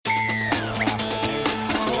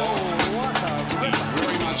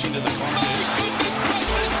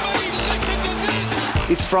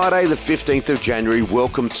It's Friday the 15th of January.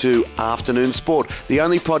 Welcome to Afternoon Sport, the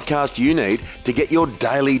only podcast you need to get your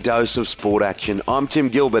daily dose of sport action. I'm Tim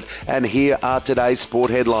Gilbert and here are today's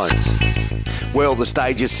sport headlines. Well, the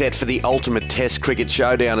stage is set for the ultimate Test cricket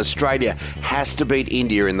showdown. Australia has to beat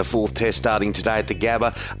India in the fourth Test starting today at the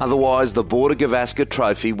Gabba. Otherwise, the Border Gavaskar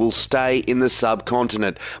Trophy will stay in the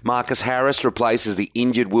subcontinent. Marcus Harris replaces the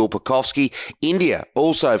injured Will Pucovski. India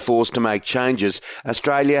also forced to make changes.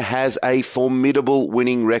 Australia has a formidable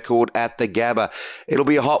winning record at the Gabba. It'll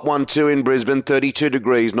be a hot one too in Brisbane, 32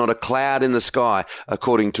 degrees, not a cloud in the sky,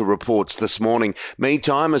 according to reports this morning.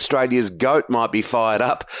 Meantime, Australia's GOAT might be fired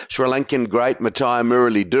up. Sri Lankan great Matthiya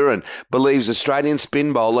Muralitharan believes Australian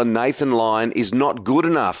spin bowler Nathan Lyon is not good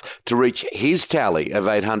enough to reach his tally of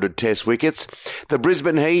 800 Test wickets. The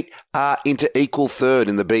Brisbane Heat are into equal third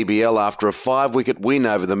in the BBL after a 5-wicket win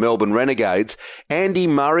over the Melbourne Renegades. Andy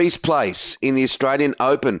Murray's place in the Australian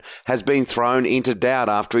Open has been thrown into doubt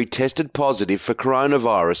after he tested positive for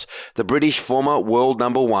coronavirus. The British former world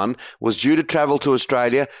number one was due to travel to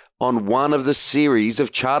Australia on one of the series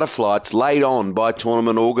of charter flights laid on by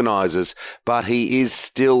tournament organisers, but he is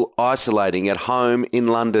still isolating at home in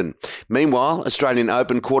London. Meanwhile, Australian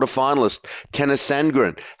Open quarter-finalist Tennis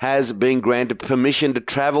Sandgren has been granted permission to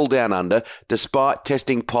travel down under despite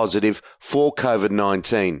testing positive for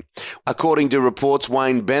COVID-19. According to reports,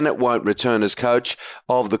 Wayne Bennett won't return as coach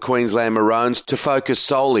of the Queensland Maroons to focus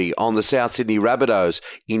solely on the South Sydney Rabbitohs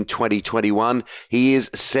in 2021. He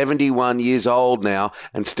is 71 years old now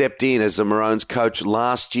and stepped in as the Maroons coach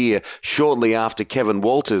last year, shortly after Kevin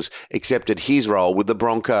Walters accepted his role with the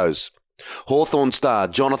Broncos. Hawthorn star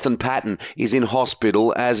Jonathan Patton is in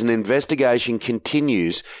hospital as an investigation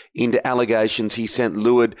continues into allegations he sent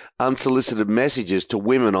lurid, unsolicited messages to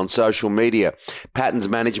women on social media. Patton's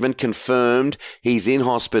management confirmed he's in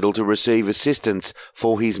hospital to receive assistance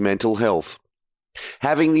for his mental health.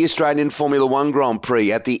 Having the Australian Formula One Grand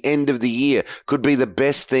Prix at the end of the year could be the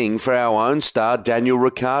best thing for our own star Daniel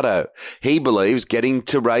Ricciardo. He believes getting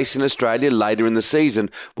to race in Australia later in the season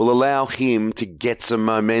will allow him to get some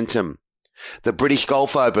momentum. The British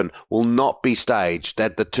Golf Open will not be staged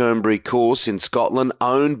at the Turnberry course in Scotland,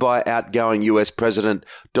 owned by outgoing US President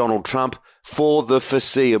Donald Trump, for the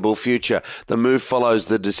foreseeable future. The move follows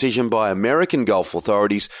the decision by American golf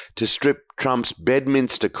authorities to strip Trump's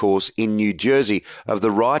Bedminster course in New Jersey of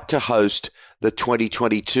the right to host the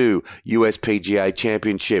 2022 US PGA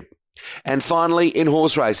Championship. And finally, in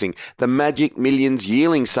horse racing, the Magic Millions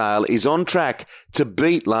yearling sale is on track to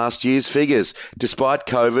beat last year's figures. Despite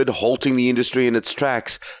COVID halting the industry in its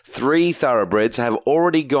tracks, 3 thoroughbreds have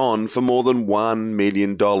already gone for more than $1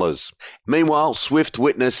 million. Meanwhile, Swift,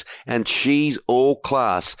 Witness and She's All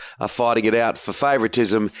Class are fighting it out for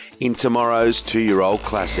favouritism in tomorrow's 2-year-old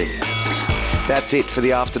classic. That's it for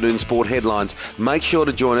the afternoon sport headlines. Make sure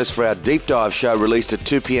to join us for our deep dive show released at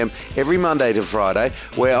 2 p.m. every Monday to Friday,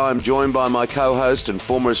 where I'm joined by my co-host and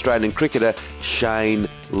former Australian cricketer, Shane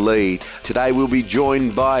Lee. Today we'll be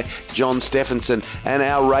joined by John Stephenson and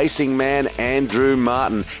our racing man, Andrew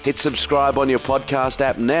Martin. Hit subscribe on your podcast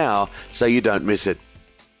app now so you don't miss it.